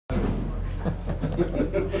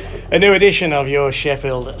A new edition of your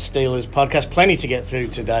Sheffield Steelers podcast. Plenty to get through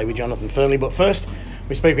today with Jonathan Fernley. But first,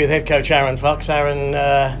 we speak with head coach Aaron Fox. Aaron,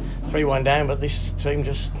 3-1 down, but this team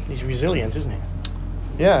just is resilient, isn't it?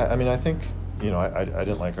 Yeah, I mean, I think, I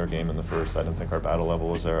didn't like our game in the first. I didn't think our battle level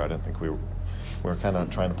was there. I didn't think we were kind of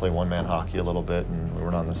trying to play one-man hockey a little bit, and we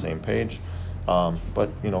weren't on the same page. But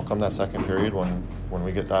come that second period, when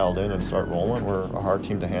we get dialed in and start rolling, we're a hard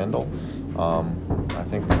team to handle. I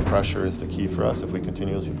think pressure is the key for us. If we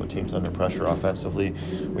continuously put teams under pressure offensively,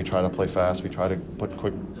 we try to play fast. We try to play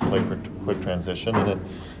quick transition, and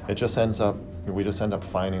we just end up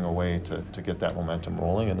finding a way to get that momentum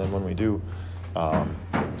rolling. And then when we do,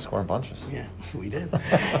 scoring bunches. Yeah, we do.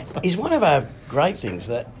 Is one of our great things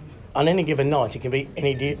that on any given night, it can be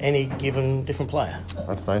any given different player.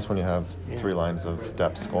 That's nice when you have three lines of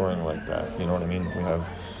depth scoring like that. You know what I mean? We have,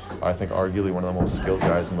 I think, arguably one of the most skilled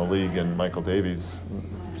guys in the league, and Michael Davies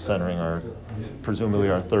centering presumably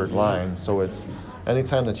our third line. So it's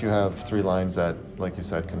anytime that you have three lines that, like you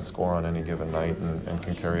said, can score on any given night and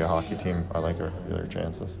can carry a hockey team, I like their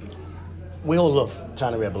chances. We all love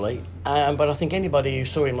Tanner Eberle, but I think anybody who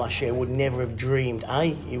saw him last year would never have dreamed,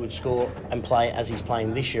 A, he would score and play as he's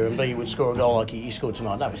playing this year, and B, he would score a goal like he scored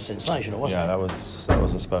tonight. That was sensational, wasn't it? Yeah, that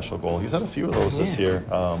was a special goal. He's had a few of those this year.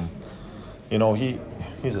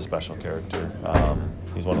 He's a special character.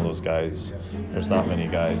 He's one of those guys. There's not many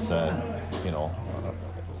guys that,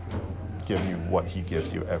 give you what he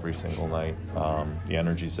gives you every single night. The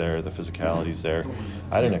energy's there, the physicality's there.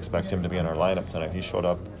 I didn't expect him to be in our lineup tonight. He showed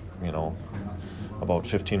up, about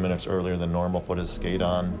 15 minutes earlier than normal, put his skate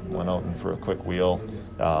on, went out and for a quick wheel,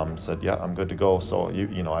 said, yeah, I'm good to go. So,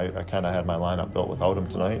 I kind of had my lineup built without him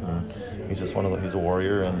tonight, and he's just he's a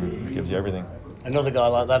warrior and gives you everything. Another guy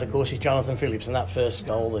like that, of course, is Jonathan Phillips, and that first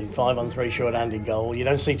goal, the 5-on-3 short-handed goal, you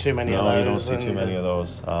don't see too many of those. No, you don't see too many of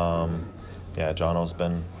those. Jono's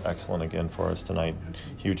been excellent again for us tonight.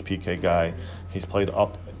 Huge PK guy. He's played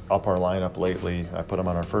up our lineup lately. I put him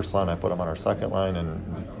on our first line, I put him on our second line,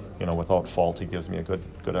 and without fault, he gives me a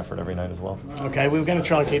good effort every night as well. Okay, we were going to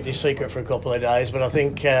try and keep this secret for a couple of days, but I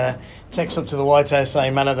think text up to the White House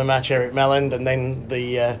saying man of the match Eric Meland, and then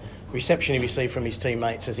the reception he received from his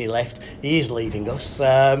teammates as he left. He is leaving us,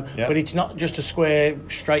 but it's not just a square,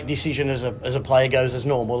 straight decision as a player goes as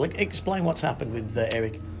normal. Explain what's happened with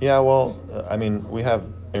Eric. Yeah, well, we have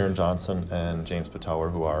Aaron Johnson and James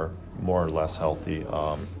Batower who are more or less healthy.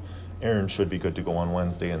 Aaron should be good to go on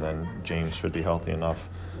Wednesday, and then James should be healthy enough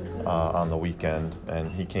on the weekend.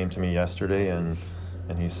 And he came to me yesterday, and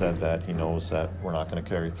he said that he knows that we're not going to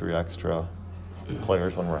carry 3 extra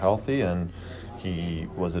players when we're healthy, and he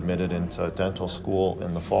was admitted into dental school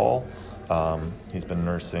in the fall. He's been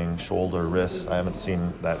nursing shoulder, wrists. I haven't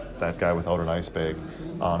seen that guy without an ice bag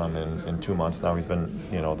on him in 2 months now. He's been,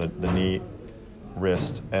 the knee,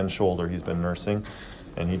 wrist, and shoulder he's been nursing.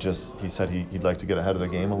 And he said he'd like to get ahead of the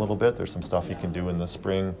game a little bit. There's some stuff he can do in the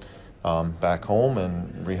spring back home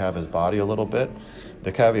and rehab his body a little bit.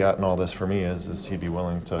 The caveat in all this for me is he'd be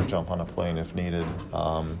willing to jump on a plane if needed,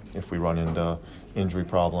 if we run into injury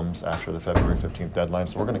problems after the February 15th deadline.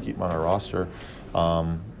 So we're going to keep him on our roster.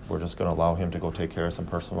 We're just going to allow him to go take care of some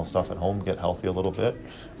personal stuff at home, get healthy a little bit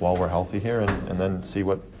while we're healthy here, and then see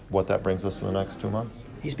what that brings us in the next 2 months.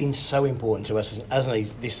 He's been so important to us, hasn't he,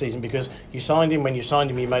 this season, because you signed him. When you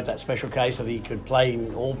signed him, you made that special case that he could play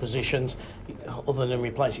in all positions. Other than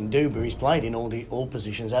replacing Duba, he's played in all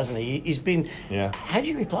positions, hasn't he? He's been... Yeah. How do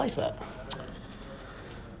you replace that?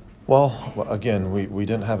 Well, again, we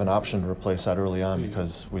didn't have an option to replace that early on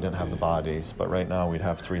because we didn't have the bodies. But right now we'd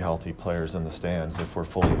have 3 healthy players in the stands if we're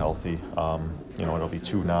fully healthy. It'll be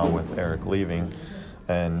 2 now with Eric leaving.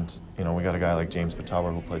 And, we got a guy like James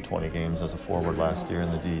Batower who played 20 games as a forward last year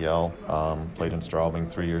in the DEL, played in Straubing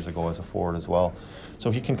 3 years ago as a forward as well.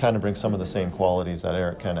 So he can kind of bring some of the same qualities that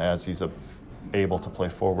Eric can as he's able to play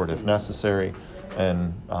forward if necessary,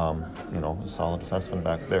 and, a solid defenseman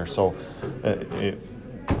back there. So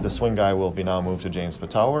the swing guy will be now moved to James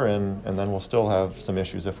Batower, and then we'll still have some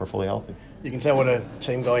issues if we're fully healthy. You can tell what a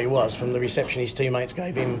team guy he was from the reception his teammates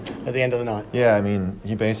gave him at the end of the night. Yeah,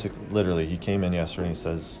 he basically, he came in yesterday and he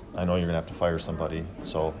says, I know you're going to have to fire somebody,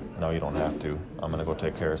 so no, you don't have to. I'm going to go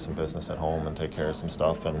take care of some business at home and take care of some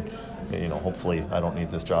stuff, and, hopefully I don't need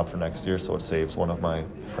this job for next year, so it saves one of my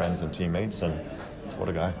friends and teammates, and what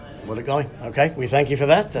a guy. What a guy. Okay, we thank you for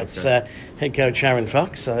that. That's head coach Aaron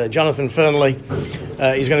Fox. Jonathan Fernley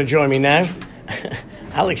is going to join me now.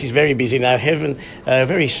 Alex is very busy now,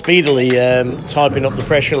 very speedily typing up the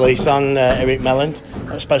press release on Eric Meland.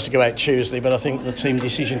 I was supposed to go out Tuesday, but I think the team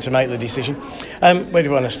decision to make the decision. Where do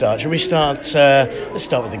we want to start? Shall we start? Let's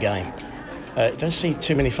start with the game. Don't see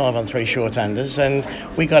too many 5-on-3 shorthanders, and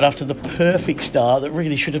we got off to the perfect start that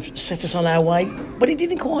really should have set us on our way, but it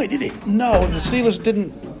didn't quite, did it? No, the Steelers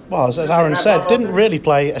didn't. Well, as Aaron said, didn't really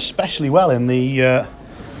play especially well in the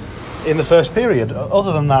first period.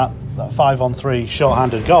 Other than that 5-on-3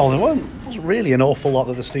 short-handed goal, there wasn't really an awful lot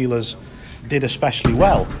that the Steelers did especially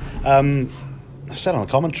well. I said on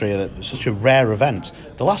the commentary that it's such a rare event.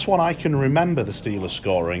 The last one I can remember the Steelers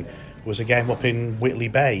scoring was a game up in Whitley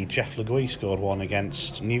Bay. Jeff Legui scored one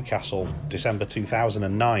against Newcastle, December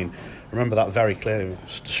 2009. I remember that very clearly.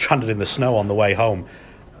 Stranded in the snow on the way home.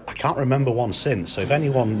 I can't remember one since, so if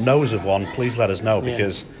anyone knows of one, please let us know,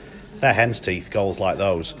 because they're hen's teeth goals like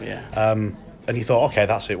those. Yeah. And you thought, okay,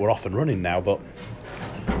 that's it, we're off and running now, but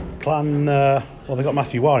Clan, they got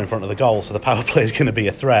Matthew Warr in front of the goal, so the power play is going to be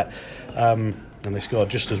a threat. And they scored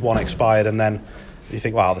just as one expired, and then you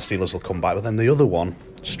think, wow, the Steelers will come back. But then the other one,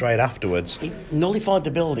 straight afterwards, it nullified the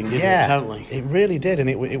building, didn't it? Totally. It really did, and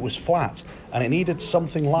it was flat, and it needed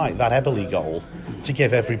something like that Eberle goal to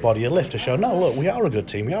give everybody a lift, to show, no, look, we are a good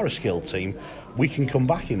team, we are a skilled team, we can come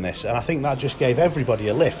back in this. And I think that just gave everybody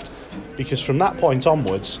a lift, because from that point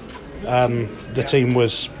onwards, the team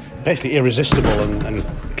was basically irresistible, and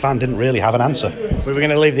Clan didn't really have an answer. We were going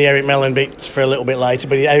to leave the Eric Meland bit for a little bit later,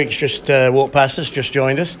 but Eric's just walked past us, just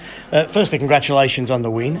joined us. Firstly, congratulations on the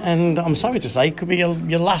win, and I'm sorry to say, it could be your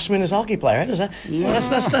last win as hockey player, is that? Yeah. Well,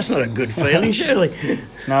 that's not a good feeling, surely.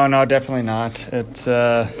 No, definitely not. It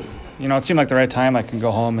seemed like the right time. I can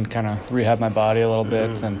go home and kind of rehab my body a little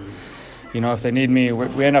bit, and if they need me,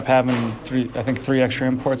 we end up having three extra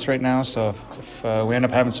imports right now. So if we end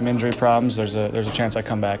up having some injury problems, there's a chance I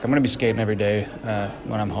come back. I'm going to be skating every day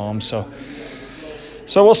when I'm home. So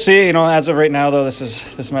we'll see. As of right now, though, this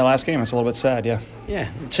is my last game. It's a little bit sad. Yeah. Yeah,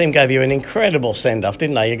 the team gave you an incredible send-off,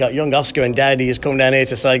 didn't they? You got young Oscar and Dowdy has come down here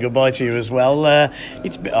to say goodbye to you as well.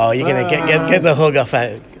 You're going to get the hug off.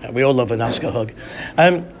 We all love an Oscar hug.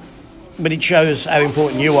 But it shows how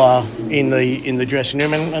important you are in the dressing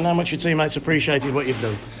room, and how much your teammates appreciated what you've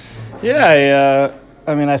done. Yeah,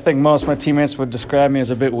 I think most of my teammates would describe me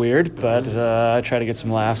as a bit weird, but I try to get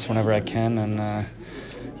some laughs whenever I can, and I'm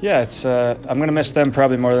going to miss them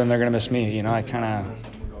probably more than they're going to miss me. I kind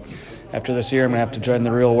of, after this year, I'm going to have to join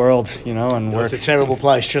the real world, and work. It's a terrible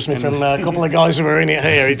place. Trust me, from a couple of guys who are in it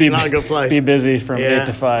here, it's not a good place. Be busy from 8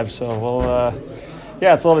 to 5, so we'll.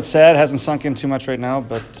 It's a little bit sad. It hasn't sunk in too much right now,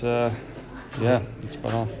 but. That's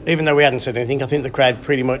about all. Even though we hadn't said anything, I think the crowd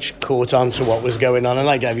pretty much caught on to what was going on, and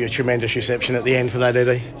they gave you a tremendous reception at the end for that, did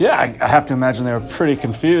they? Yeah, I have to imagine they were pretty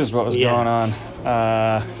confused what was going on.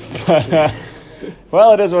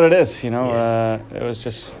 Well, it is what it is, It was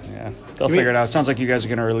just, they'll figure it out. It sounds like you guys are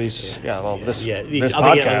going to release, this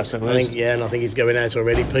podcast at least. And I think it's going out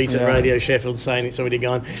already. Pete at Radio Sheffield saying it's already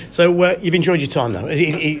gone. So you've enjoyed your time, though?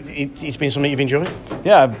 It's been something you've enjoyed?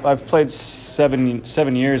 Yeah, I've played 7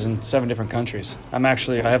 years in 7 different countries. I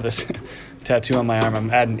have this tattoo on my arm. I'm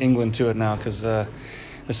adding England to it now because this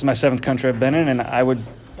is my 7th country I've been in, and I would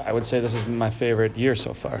say this is my favorite year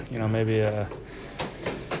so far.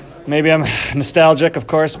 Maybe I'm nostalgic, of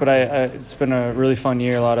course, but it's been a really fun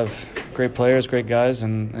year. A lot of great players, great guys,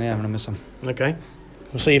 and I'm going to miss them. Okay.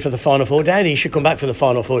 We'll see you for the Final Four. Daddy, you should come back for the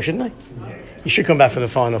Final Four, shouldn't he? You should come back for the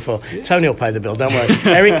Final Four. Tony will pay the bill, don't worry.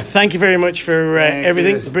 Eric, thank you very much for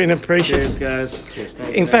everything. Been appreciated. Cheers, guys. Cheers.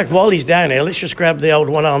 In fact, while he's down here, let's just grab the old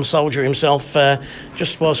one-armed soldier himself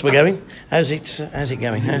just whilst we're going. How's it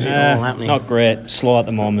going? How's it all happening? Not great. Slow at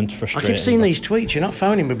the moment. Frustrating. I keep seeing these tweets. You're not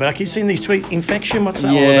phoning me, but I keep seeing these tweets. Infection? What's that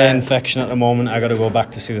all about? Yeah, infection at the moment. I got to go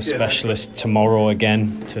back to see the specialist tomorrow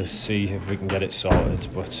again to see if we can get it sorted.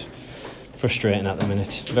 But frustrating at the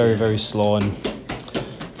minute. Very, very slow and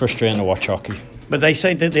frustrating to watch hockey. But they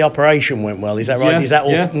say that the operation went well. Is that right? Is that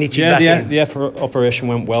all knitted back in? The operation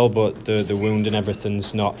went well, but the wound and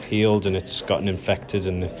everything's not healed, and it's gotten infected,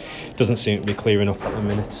 and it doesn't seem to be clearing up at the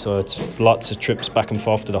minute. So it's lots of trips back and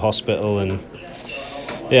forth to the hospital, and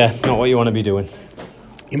not what you want to be doing.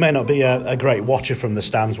 You may not be a great watcher from the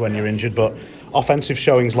stands when you're injured, but offensive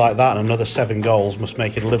showings like that and another 7 goals must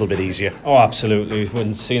make it a little bit easier. Oh, absolutely.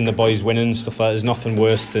 When seeing the boys winning and stuff like that, there's nothing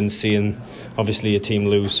worse than seeing, obviously, your team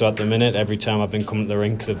lose. So at the minute, every time I've been coming to the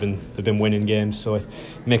rink, they've been winning games, so it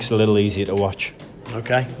makes it a little easier to watch.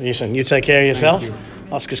 Okay, listen, you take care of yourself.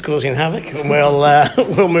 Oscar's causing havoc, and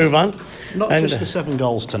we'll move on. Not just the 7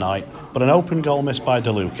 goals tonight, but an open goal missed by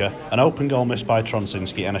DeLuca, an open goal missed by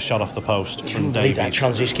Tronsinski, and a shot off the post from Davies. That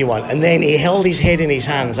Tronsinski one. And then he held his head in his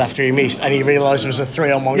hands after he missed, and he realised it was a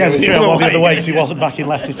 3-on-1. Yeah, it was a 3-on-1 the other way because he wasn't back in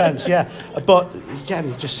left defence, But,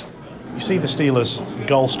 again, you see the Steelers'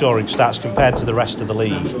 goal-scoring stats compared to the rest of the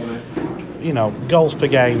league. Goals per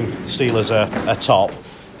game, Steelers are top.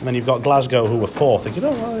 And then you've got Glasgow, who were fourth. Thinking,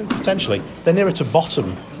 oh, well, potentially. They're nearer to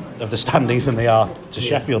bottom of the standings than they are to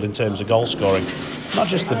Sheffield in terms of goal scoring. Not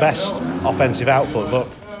just the best offensive output, but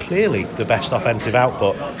clearly the best offensive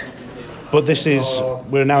output. But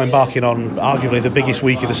we're now embarking on arguably the biggest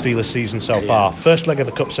week of the Steelers season so far. First leg of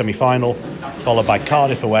the Cup semi-final, followed by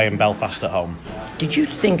Cardiff away and Belfast at home. Did you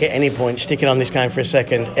think at any point, sticking on this game for a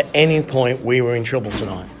second, at any point we were in trouble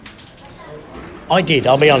tonight? I did,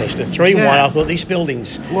 I'll be honest. At 3-1, I thought these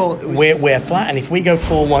buildings, we're flat, and if we go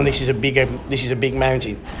 4-1, this is a big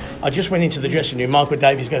mountain. I just went into the dressing room. Michael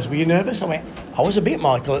Davies goes, "Were you nervous?" I went, "I was a bit,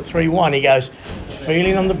 Michael." At 3-1, he goes, "The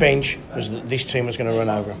feeling on the bench was that this team was going to run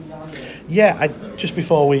over them." Yeah, just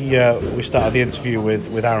before we started the interview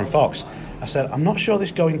with Aaron Fox, I said, I'm not sure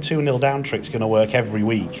this going 2-0 down trick's going to work every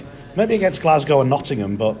week. Maybe against Glasgow and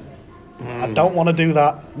Nottingham, but I don't want to do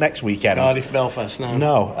that next weekend. Cardiff, Belfast, no.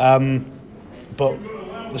 No, but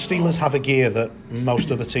the Steelers have a gear that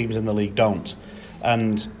most other teams in the league don't.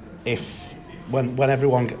 And when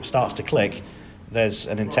everyone starts to click, there's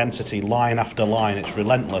an intensity, line after line, it's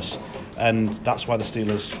relentless. And that's why the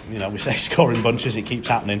Steelers, we say score in bunches, it keeps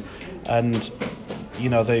happening. And,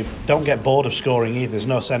 they don't get bored of scoring either. There's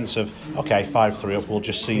no sense of, okay, 5-3 up, we'll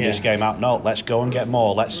just see this game out. No, let's go and get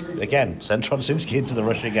more. Let's, again, send Tronsinski into the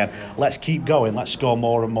rush again. Let's keep going. Let's score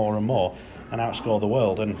more and more and more and outscore the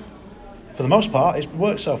world. And for the most part, it's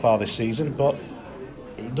worked so far this season, but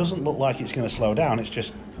it doesn't look like it's going to slow down. It's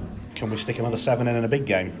just, can we stick another 7 in a big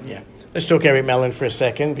game? Yeah. Let's talk Eric Meland for a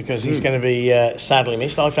second, because he's going to be sadly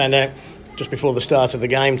missed. I found out just before the start of the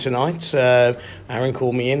game tonight, Aaron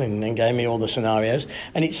called me in and gave me all the scenarios,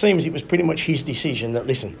 and it seems it was pretty much his decision that,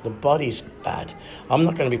 listen, the body's bad. I'm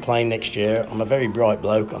not going to be playing next year. I'm a very bright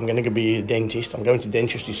bloke. I'm going to be a dentist. I'm going to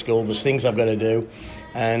dentistry school. There's things I've got to do,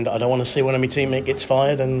 and I don't want to see one of my teammates gets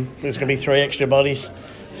fired and there's going to be 3 extra bodies.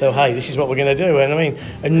 So, hey, this is what we're going to do. And, I mean,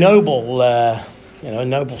 a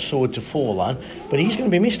noble sword to fall on, but he's going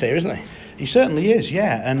to be missed here, isn't he? He certainly is,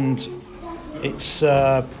 yeah, and it's...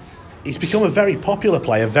 he's become a very popular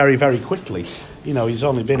player very, very quickly. He's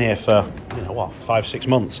only been here for 5-6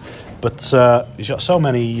 months, but he's got so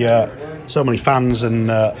many fans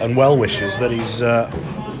and well-wishers that he's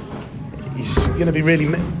going to be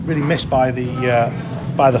really missed by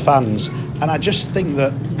the fans. And I just think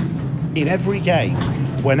that in every game,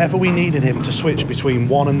 whenever we needed him to switch between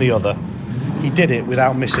one and the other, he did it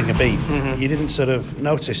without missing a beat. You didn't sort of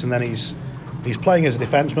notice, and then he's playing as a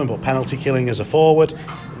defenseman but penalty killing as a forward.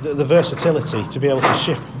 The versatility to be able to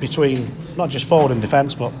shift between not just forward and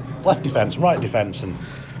defence, but left defence, right defence, and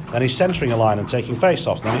he's centering a line and taking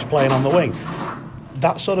face-offs, and then he's playing on the wing.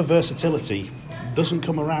 That sort of versatility doesn't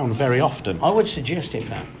come around very often. I would suggest, in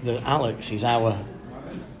fact, that Alex is our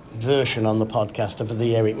version on the podcast of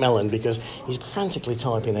the Eric Meland, because he's frantically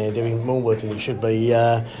typing there, doing more work than he should be,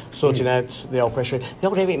 sorting out the old pressure. The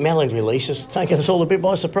old Eric Meland release has taken us all a bit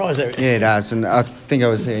by surprise, Eric. Yeah, it has, and I think I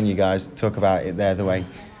was hearing you guys talk about it there, the way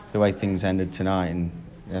things ended tonight, and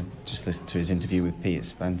just listened to his interview with Peter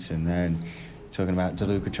Spencer in there, and talking about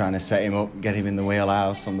DeLuca trying to set him up, get him in the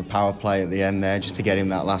wheelhouse on the power play at the end there, just to get him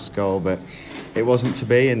that last goal, but it wasn't to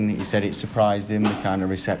be, and he said it surprised him, the kind of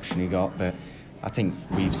reception he got, but I think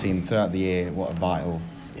we've seen throughout the year what a vital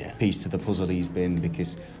piece to the puzzle he's been,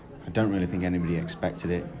 because I don't really think anybody expected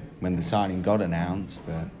it when the signing got announced.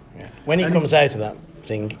 But when he comes out of that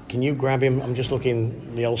thing, can you grab him? I'm just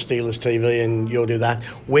looking the old Steelers TV, and you'll do that.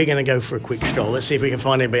 We're going to go for a quick stroll. Let's see if we can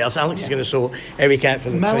find anybody else. Alex is going to sort Eric out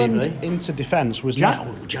from the Meland TV. Into defence was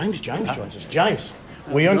James joins us. James,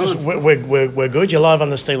 we're good. You're live on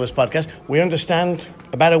the Steelers podcast. We understand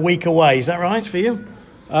about a week away. Is that right for you?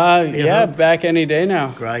 Back any day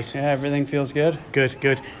now. Great. Yeah, everything feels good.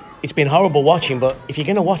 Good. It's been horrible watching, but if you're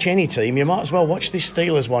going to watch any team, you might as well watch this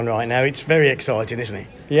Steelers one right now. It's very exciting, isn't it?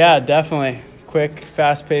 Yeah, definitely. Quick,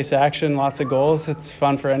 fast-paced action, lots of goals. It's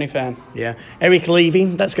fun for any fan. Yeah. Eric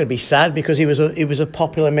leaving, that's going to be sad, because he was a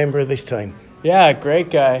popular member of this team. Yeah, great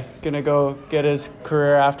guy. Going to go get his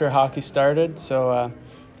career after hockey started. So,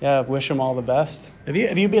 wish him all the best. Have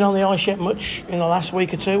you been on the ice yet much in the last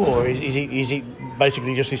week or two, or is he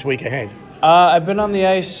basically just this week ahead? I've been on the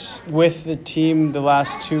ice with the team the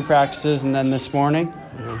last 2 practices and then this morning.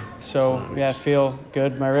 Mm-hmm. So, I feel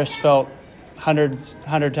good. My wrist felt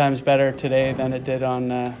 100 times better today than it did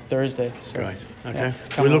on Thursday. So, great. Okay.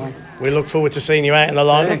 We look forward to seeing you out in the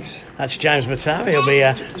lineup. Thanks. That's James Mattari. He'll be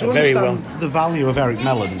very well. The value of Eric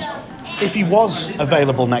Meland, if he was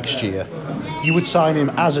available next year, you would sign him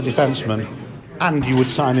as a defenseman and you would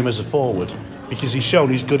sign him as a forward, because he's shown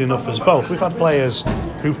he's good enough as both. We've had players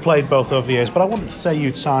who've played both over the years, but I wouldn't say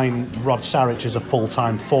you'd sign Rod Sarich as a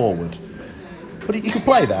full-time forward. But he could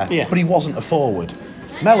play there, but he wasn't a forward.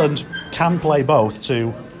 Meland can play both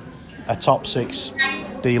to a top 6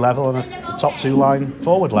 D level and a top 2 line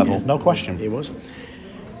forward level, no question. He was.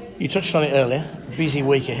 You touched on it earlier. Busy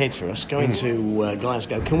week ahead for us going to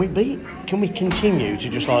Glasgow. Can we continue to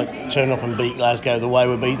just like turn up and beat Glasgow the way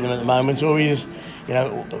we're beating them at the moment, or is they're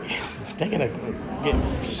going to get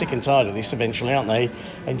sick and tired of this eventually, aren't they?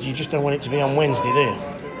 And you just don't want it to be on Wednesday, do you?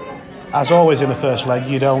 As always in the first leg,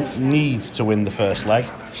 you don't need to win the first leg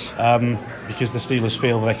because the Steelers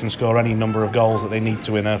feel they can score any number of goals that they need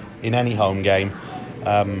to in any home game.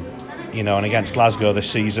 And against Glasgow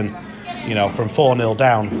this season, from 4-0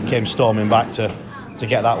 down, came storming back to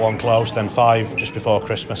get that one close, then 5 just before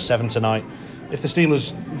Christmas, 7 tonight. If the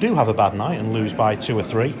Steelers do have a bad night and lose by 2 or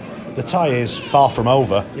 3, the tie is far from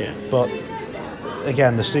over. Yeah. But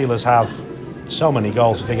again, the Steelers have so many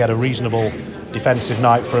goals. If they get a reasonable defensive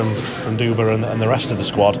night from Duba and the rest of the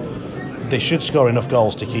squad, they should score enough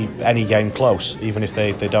goals to keep any game close, even if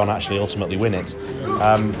they don't actually ultimately win it.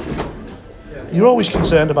 You're always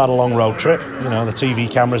concerned about a long road trip. The TV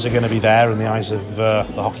cameras are going to be there and the eyes of the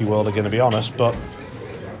hockey world are going to be on us, but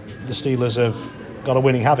the Steelers have got a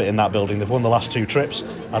winning habit in that building. They've won the last 2 trips.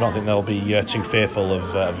 I don't think they'll be too fearful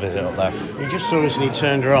of a visit up there. He just saw us and he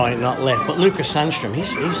turned right, not left. But Lucas Sandstrom,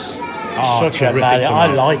 he's such a bad.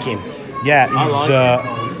 I like him. Yeah,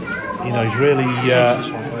 he's really,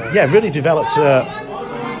 really developed.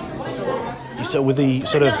 With the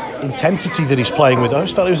sort of intensity that he's playing with, I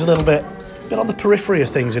always felt he was a little bit on the periphery of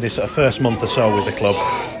things in his sort of first month or so with the club.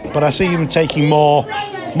 But I see him taking more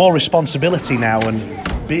responsibility now and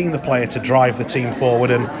being the player to drive the team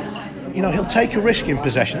forward. And he'll take a risk in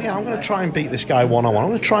possession. I'm going to try and beat this guy one-on-one. I'm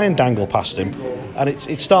going to try and dangle past him, and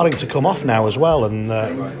it's starting to come off now as well. And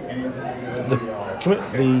the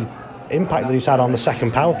impact that he's had on the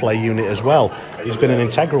second power play unit as well, he's been an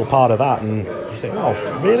integral part of that. And you think,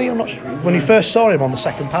 really? I'm not sure. When you first saw him on the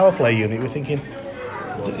second power play unit, you were thinking,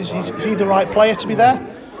 is he the right player to be there?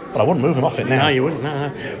 But I wouldn't move him off it now. No, you wouldn't.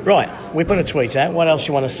 No. Right, we put a tweet out. What else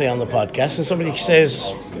you want to see on the podcast? And somebody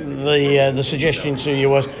says the suggestion to you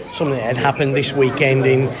was something that had happened this weekend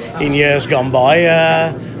in years gone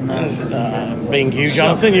by. Being you,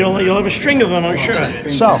 Jonathan, you'll have a string of them, I'm sure.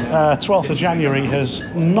 So, 12th of January has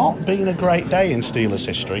not been a great day in Steelers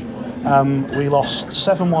history. We lost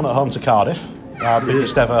 7-1 at home to Cardiff, our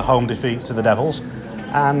biggest ever home defeat to the Devils.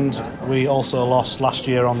 And we also lost last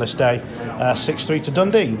year on this day 6-3 to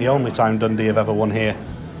Dundee, the only time Dundee have ever won here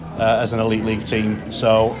as an Elite League team.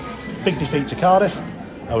 So, big defeat to Cardiff.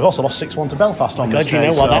 We've also lost 6-1 to Belfast on this day. God,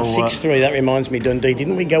 you know what, that 6-3, that reminds me, Dundee.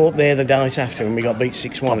 Didn't we go up there the night after and we got beat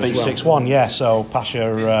 6-1 as well? Beat 6-1, yeah. So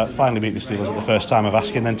Pasha finally beat the Steelers at the first time of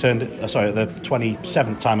asking, then at the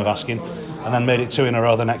 27th time of asking, and then made it 2 in a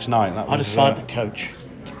row the next night. I'd have fired the coach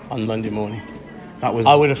on Monday morning. That was.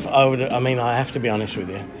 I would have. I mean, I have to be honest with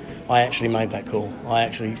you. I actually made that call. I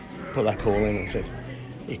actually put that call in and said,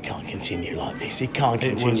 "It can't continue like this. It can't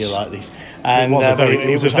continue like this." And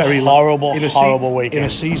it was a very horrible weekend. In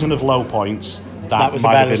a season of low points, that was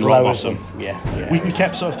might about have as been low rock as bottom. Yeah. We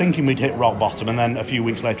kept sort of thinking we'd hit rock bottom, and then a few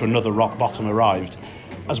weeks later, another rock bottom arrived.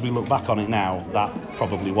 As we look back on it now, that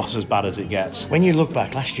probably was as bad as it gets. When you look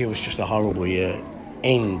back, last year was just a horrible year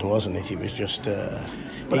end, wasn't it? It was just.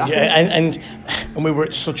 And we were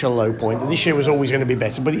at such a low point that this year was always going to be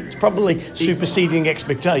better, but it's probably superseding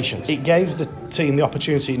expectations. It gave the team the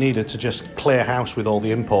opportunity it needed to just clear house with all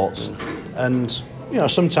the imports. And,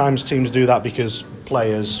 sometimes teams do that because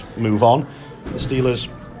players move on. The Steelers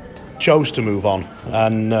chose to move on.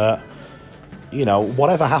 And,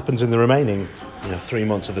 whatever happens in the remaining 3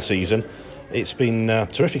 months of the season, it's been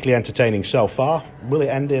terrifically entertaining so far. Will it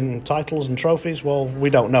end in titles and trophies? Well, we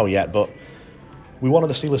don't know yet, but we wanted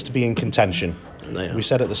the Steelers to be in contention. We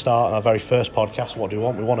said at the start of our very first podcast, what do we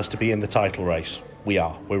want? We want us to be in the title race. We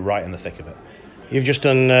are. We're right in the thick of it. You've just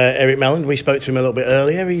done Eric Meland. We spoke to him a little bit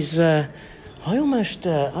earlier. He's, I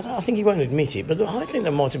think he won't admit it, but I think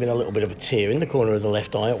there might have been a little bit of a tear in the corner of the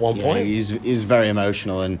left eye at one point. He's very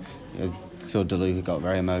emotional, and so DeLuca got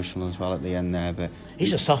very emotional as well at the end there. But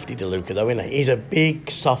he's a softie, DeLuca, though, isn't he? He's a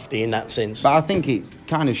big softie in that sense. But I think it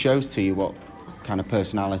kind of shows to you what kind of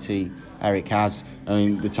personality Eric has. I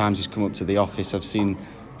mean, the times he's come up to the office, I've seen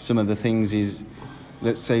some of the things he's,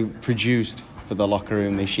 let's say, produced for the locker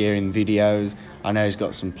room this year in videos. I know he's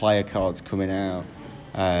got some player cards coming out,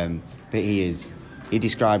 but he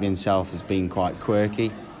described himself as being quite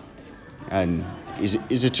quirky, and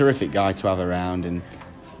he's a terrific guy to have around. And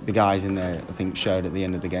the guys in there, I think, showed at the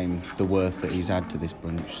end of the game the worth that he's had to this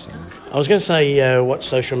bunch. So. I was going to say what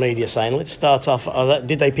social media is saying. Let's start off.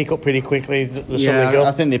 Did they pick up pretty quickly?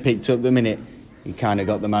 I think they picked up the minute he kind of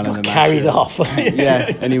got the man of the match. Carried off.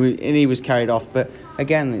 Yeah, and he was carried off. But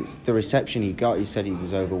again, it's the reception he got. He said he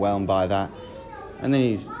was overwhelmed by that. And then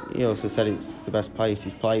he also said it's the best place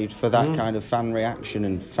he's played for that kind of fan reaction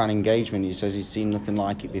and fan engagement. He says he's seen nothing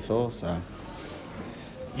like it before. So,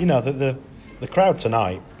 you know, the crowd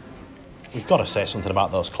tonight, we've got to say something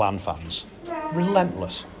about those Clan fans.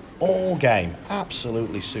 Relentless. All game.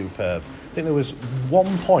 Absolutely superb. I think there was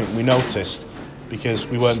one point we noticed, because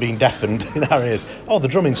we weren't being deafened in our ears. Oh, the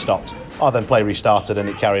drumming stopped. Oh, then play restarted and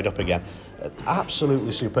it carried up again.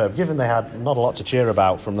 Absolutely superb. Given they had not a lot to cheer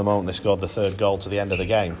about from the moment they scored the third goal to the end of the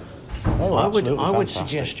game. I would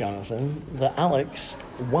suggest, Jonathan, that Alex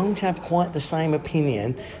won't have quite the same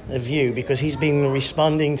opinion of you, because he's been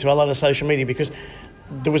responding to a lot of social media, because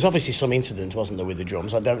there was obviously some incident, wasn't there, with the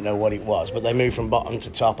drums? I don't know what it was, but they moved from bottom to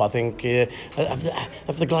top. I think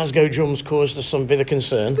have the Glasgow drums caused us some bit of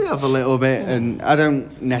concern? We have a little bit, and I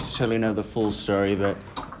don't necessarily know the full story, but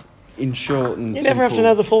in short and you never have to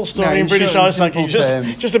know the full story in British ice hockey,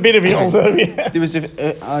 just a bit of it, although there was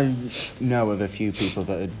I know of a few people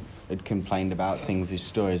that had complained about things. There's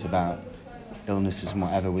stories about illnesses and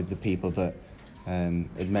whatever with the people that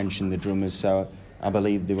had mentioned the drummers, so I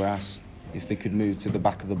believe they were asked if they could move to the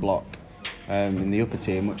back of the block in the upper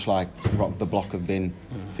tier, much like Rock the Block have been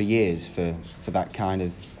for years, for that kind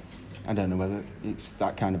of, I don't know whether it's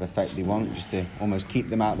that kind of effect they want, just to almost keep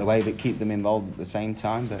them out of the way but keep them involved at the same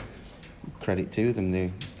time. But credit to them,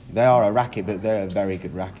 they are a racket, but they're a very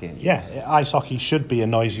good racket. Yeah, ice hockey should be a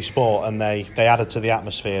noisy sport, and they added to the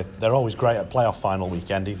atmosphere. They're always great at playoff final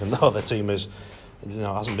weekend, even though the team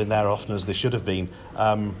hasn't been there often as they should have been.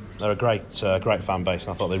 They're a great fan base,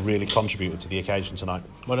 and I thought they really contributed to the occasion tonight.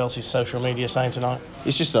 What else is social media saying tonight?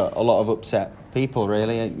 It's just a lot of upset people,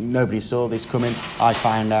 really. Nobody saw this coming. I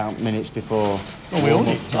found out minutes before. Well, we all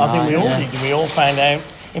did. I think we all did. We all found out.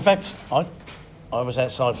 In fact, I was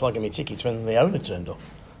outside flagging my tickets when the owner turned up.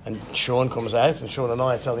 And Sean comes out, and Sean and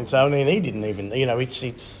I are telling Tony, and he didn't even, it's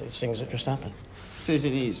things that just happen. It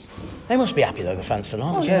is. They must be happy, though, the fans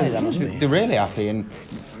tonight. Oh, yeah, they're really happy. And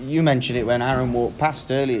you mentioned it when Aaron walked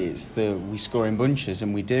past earlier. It's we score in bunches,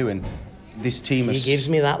 and we do. And this team He gives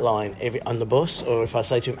me that line on the bus, or if I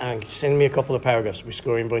say to him, Aaron, send me a couple of paragraphs, we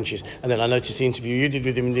score in bunches. And then I noticed the interview you did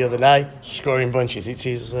with him the other day, score in bunches. It's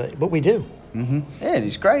his, but we do. Mm-hmm. Yeah,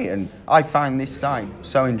 it's great. And I find this side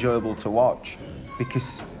so enjoyable to watch,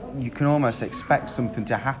 because you can almost expect something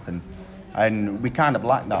to happen. And we kind of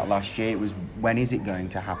lacked that last year. It was, when is it going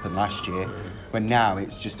to happen last year? When now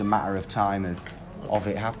it's just a matter of time of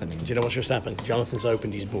it happening. Do you know what's just happened? Jonathan's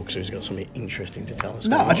opened his book, so he's got something interesting to tell us.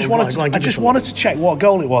 No, I just wanted to check what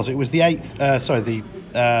goal it was. It was the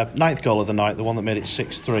ninth goal of the night, the one that made it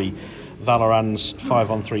 6-3, Valorant's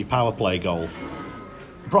 5-on-3 power play goal.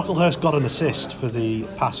 Brocklehurst got an assist for the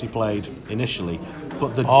pass he played initially,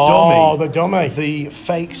 but the dummy, the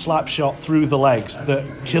fake slap shot through the legs that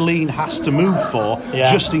Killeen has to move for,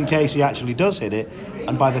 just in case he actually does hit it,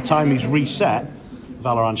 and by the time he's reset,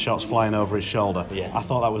 Valorant shot's flying over his shoulder. Yeah. I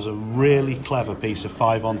thought that was a really clever piece of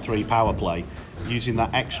 5-on-3 power play, using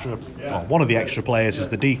that extra, one of the extra players as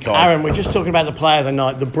the decoy. Aaron, we're just talking about the player of the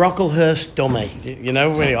night, the Brocklehurst dummy. You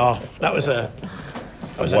know, really, that was a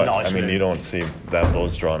nice I mean, move. you don't see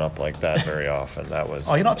those drawn up like that very often. That was.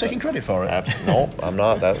 Oh, you're not taking credit for it? No, I'm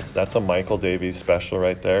not. That's a Michael Davies special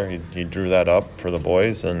right there. He drew that up for the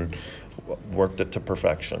boys and worked it to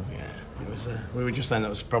perfection. Yeah. We were just saying that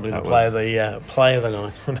was probably the player of the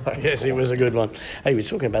night. Nice. Yes, it was a good one. Hey, we were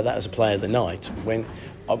talking about that as a player of the night when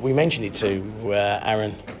we mentioned it to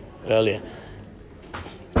Aaron earlier.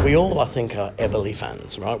 We all, I think, are Eberle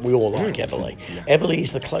fans, right? We all like Eberle. Yeah. Eberle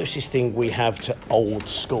is the closest thing we have to old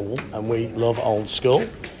school, and we love old school.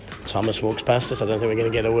 Thomas walks past us. I don't think we're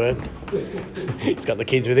going to get a word. He's got the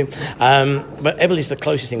kids with him. But Eberle is the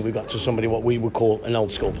closest thing we've got to somebody what we would call an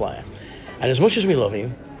old school player. And as much as we love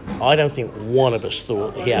him, I don't think one of us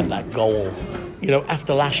thought he had that goal,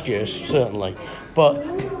 after last year, certainly. But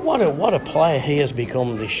what a player he has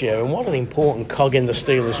become this year, and what an important cog in the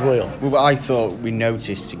Steelers' wheel. Well, I thought we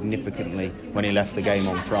noticed significantly when he left the game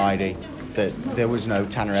on Friday that there was no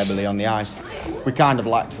Tanner Eberle on the ice. We kind of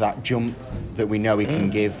lacked that jump that we know he can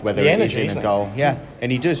give, whether it is in a goal. Yeah,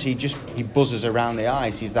 and he does. He buzzes around the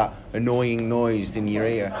ice. He's that annoying noise in your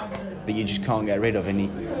ear that you just can't get rid of, and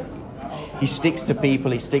he sticks to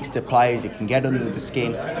people, he sticks to players, he can get under the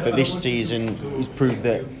skin, but this season he's proved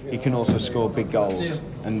that he can also score big goals,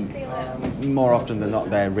 and more often than not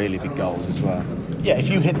they're really big goals as well. Yeah, if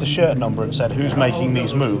you hit the shirt number and said who's making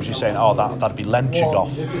these moves, you're saying, that'd be Lenchikov,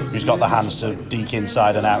 who's got the hands to deke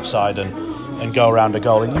inside and outside and go around a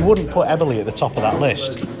goal, and you wouldn't put Eberle at the top of that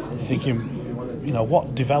list. You're thinking,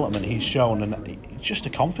 what development he's shown, and just a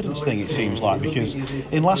confidence thing, it seems like, because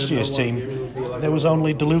in last year's team there was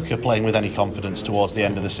only DeLuca playing with any confidence towards the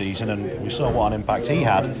end of the season, and we saw what an impact he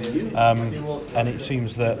had, and it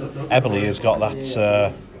seems that Eberle has got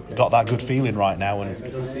that good feeling right now,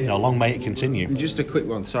 and long may it continue. Just a quick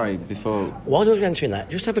one, sorry, before. While you're answering that,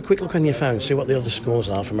 just have a quick look on your phone, see what the other scores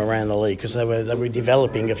are from around the league, because they were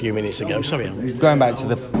developing a few minutes ago. Sorry, Alan. Going back to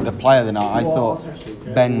the player of the night, I thought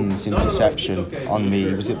Ben's interception on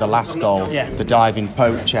the last goal, the diving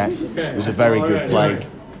poke check, was a very good play.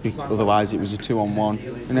 Otherwise, it was a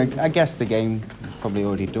 2-on-1, and I guess the game was probably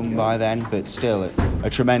already done by then, but still a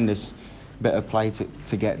tremendous bit of play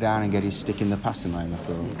to get down and get his stick in the passing lane, I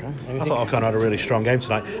thought. Okay. I thought O'Connor had a really strong game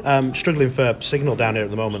tonight. Struggling for signal down here at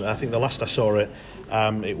the moment. I think the last I saw it,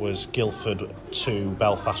 it was Guildford 2,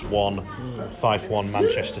 Belfast 1, 5-1,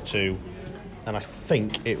 Manchester 2, and I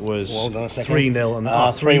think it was 3-0 and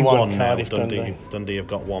 3-1 Cardiff, Dundee have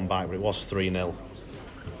got one back, but it was 3-0.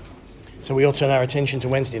 So we all turn our attention to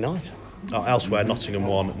Wednesday night. Elsewhere, Nottingham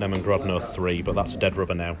 1, Nemanja Grodno 3, but that's a dead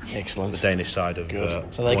rubber now. Excellent. The Danish side of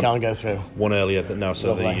so they can't go through. One earlier than no.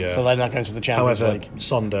 So so they're not going to the Champions League.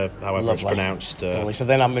 Sonder, however it's pronounced. So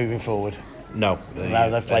they're not moving forward. No,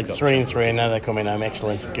 they've played 3-3, and now they're coming home.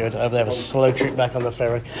 Excellent, good. I hope they have a slow trip back on the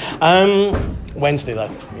ferry. Wednesday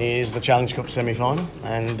though is the Challenge Cup semi-final,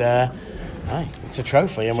 and it's a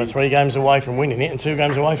trophy, and we're 3 games away from winning it, and 2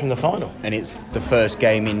 games away from the final. And it's the first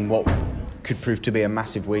game in what could prove to be a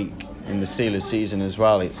massive week in the Steelers season as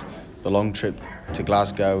well. It's the long trip to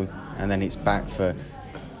Glasgow, and then it's back for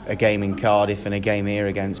a game in Cardiff and a game here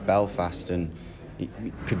against Belfast, and it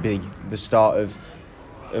could be the start of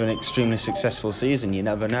an extremely successful season. You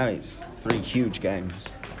never know. It's 3 huge games.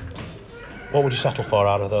 What would you settle for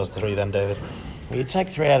out of those 3 then, David? Well, you'd take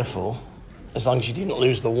 3 out of 4, as long as you didn't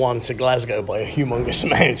lose the 1 to Glasgow by a humongous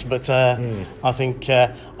amount. But I think,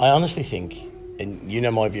 I honestly think, and you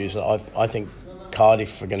know my views, that I think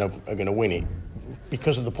Cardiff are going to win it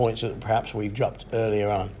because of the points that perhaps we've dropped earlier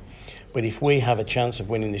on. But if we have a chance of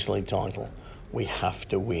winning this league title, we have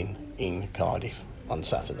to win in Cardiff on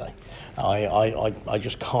Saturday. I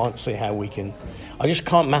just can't see how we can. I just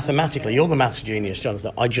can't mathematically. You're the maths genius,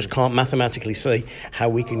 Jonathan. I just can't mathematically see how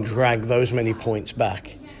we can drag those many points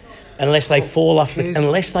back. Unless they fall off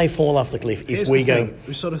the cliff. If we go,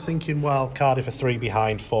 we're sort of thinking, well, Cardiff are 3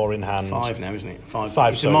 behind, 4 in hand. 5 now, isn't it? 5.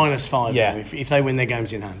 It's so a -5. Yeah. Now, if they win their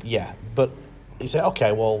games in hand. Yeah, but you say,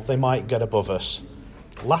 okay, well, they might get above us.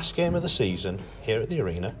 Last game of the season here at the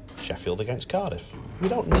Arena, Sheffield against Cardiff. We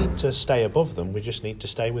don't need to stay above them. We just need to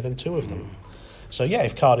stay within 2 of them. So yeah,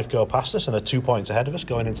 if Cardiff go past us and are 2 points ahead of us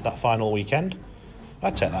going into that final weekend,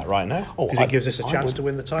 I'd take that right now, because it gives us a chance to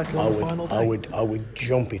win the title on the final day. I would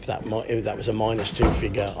jump if that was a -2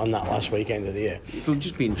 figure on that last weekend of the year. It'll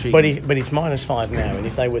just be intriguing. But it's -5 now, and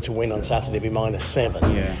if they were to win on Saturday, it'd be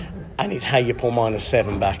 -7. Yeah. And it's how you pull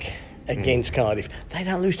 -7 back against Cardiff. They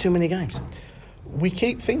don't lose too many games. We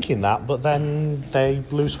keep thinking that, but then they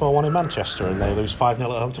lose 4-1 in Manchester, and they lose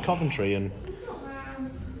 5-0 at home to Coventry, and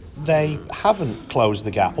they haven't closed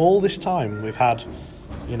the gap. All this time we've had,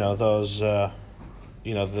 those...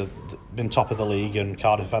 been top of the league, and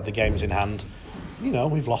Cardiff had the games in hand.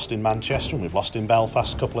 We've lost in Manchester and we've lost in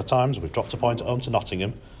Belfast a couple of times. We've dropped a point at home to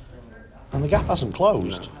Nottingham, and the gap hasn't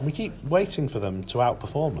closed. No. We keep waiting for them to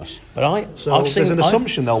outperform us. But there's an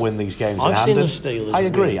assumption they'll win these games in hand. I've seen the Steelers. I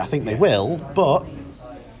agree. I think they will, but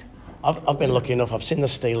I've been lucky enough. I've seen the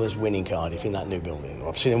Steelers win in Cardiff in that new building.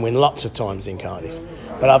 I've seen them win lots of times in Cardiff,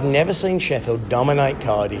 but I've never seen Sheffield dominate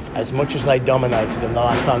Cardiff as much as they dominated them the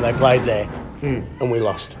last time they played there. And we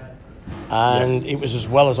lost. And it was as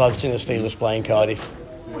well as I've seen the Steelers play in Cardiff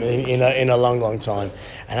in a long, long time.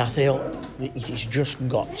 And I feel it's just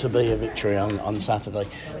got to be a victory on Saturday.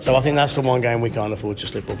 So I think that's the one game we can't afford to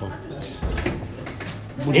slip up on.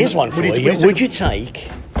 Here's one for you. Would you take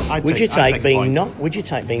being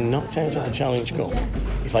knocked out of the Challenge Cup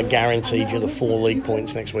if I guaranteed you the 4 league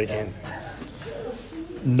points next weekend?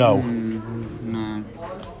 No.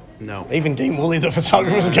 No. Even Dean Woolley, the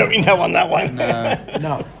photographer's going no on that one.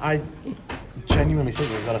 No, I genuinely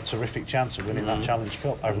think we've got a terrific chance of winning that Challenge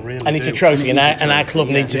Cup. I really do. And it's a trophy, and our club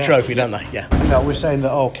needs a trophy, don't they? Yeah. No, we're saying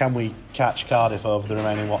that, can we catch Cardiff over the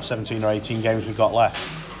remaining, 17 or 18 games we've got left?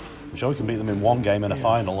 I'm sure we can beat them in 1 game in a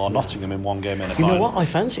final, or Nottingham in 1 game in a final. You know what? I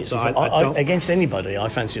fancy it. So against anybody, I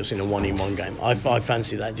fancy us in a 1-in-1 game. I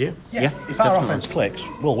fancy that, do you? Yeah. If our offence clicks,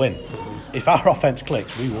 we'll win. If our offence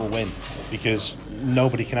clicks, we will win, because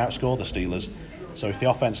nobody can outscore the Steelers. So if the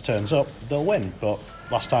offence turns up, they'll win. But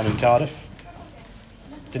last time in Cardiff,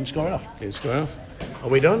 didn't score enough. Are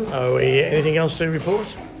we done? Anything else to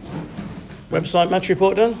report? Website match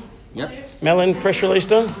report done? Yep. Meland, press release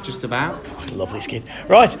done? Just about. Oh, love this kid.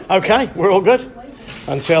 Right, okay, we're all good.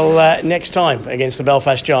 Until next time against the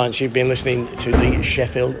Belfast Giants, you've been listening to the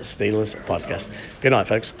Sheffield Steelers podcast. Good night,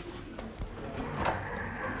 folks.